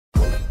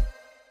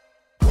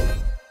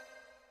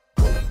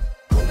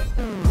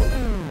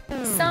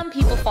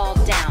people fall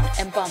down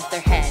and bump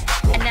their head,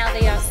 and now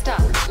they are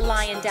stuck,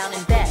 lying down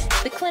in bed.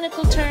 The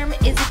clinical term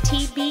is a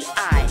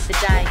TBI. The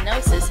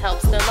diagnosis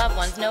helps their loved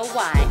ones know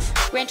why.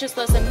 Ranchos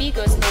Los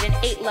Amigos made an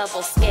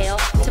 8-level scale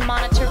to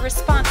monitor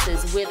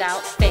responses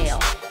without fail.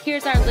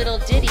 Here's our little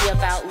ditty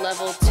about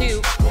level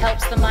 2.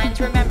 Helps the minds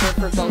remember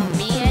for both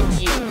me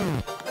and you.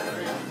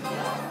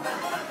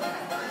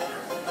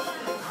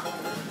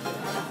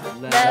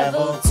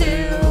 Level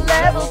 2,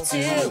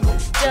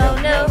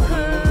 don't know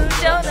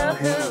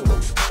who,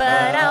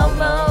 but I'll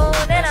moan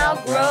and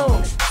I'll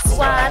groan.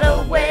 Swat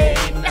away,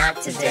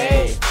 not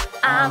today.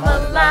 I'm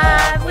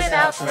alive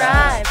without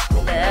thrive.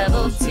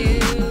 Level 2.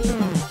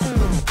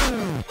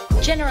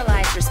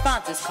 Generalized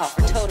responses call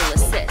for total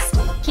assist.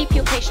 Keep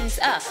your patience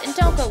up and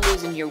don't go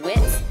losing your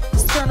wits.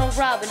 Sternal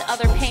rub and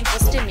other painful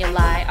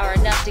stimuli are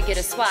enough to get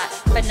a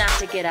swat, but not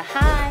to get a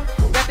high.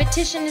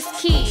 Repetition is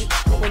key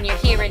when you're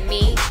hearing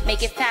me.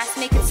 Make it fast,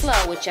 make it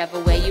slow, whichever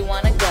way you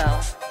want to go.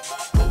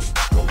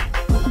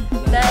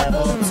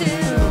 Level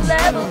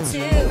 2,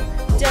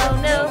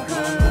 don't know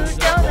who,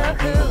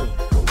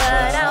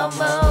 but I'll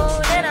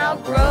moan and I'll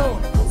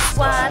groan.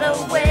 Swat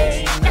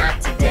away,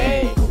 not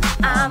today.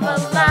 I'm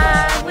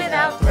alive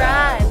without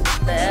thrive.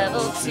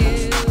 Level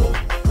 2.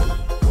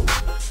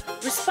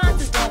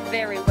 Responses don't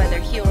vary whether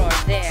here or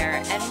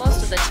there, and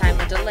most of the time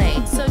are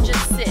delayed, so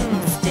just sit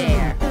and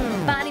stare.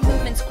 Body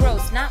movements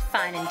gross, not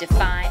fine and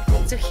defined,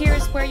 so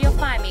here's where you'll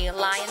find me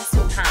lying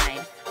supine.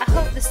 I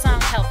hope the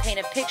song helped paint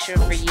a picture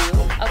for you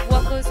of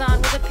what goes on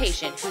with a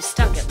patient who's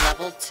stuck at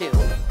level 2.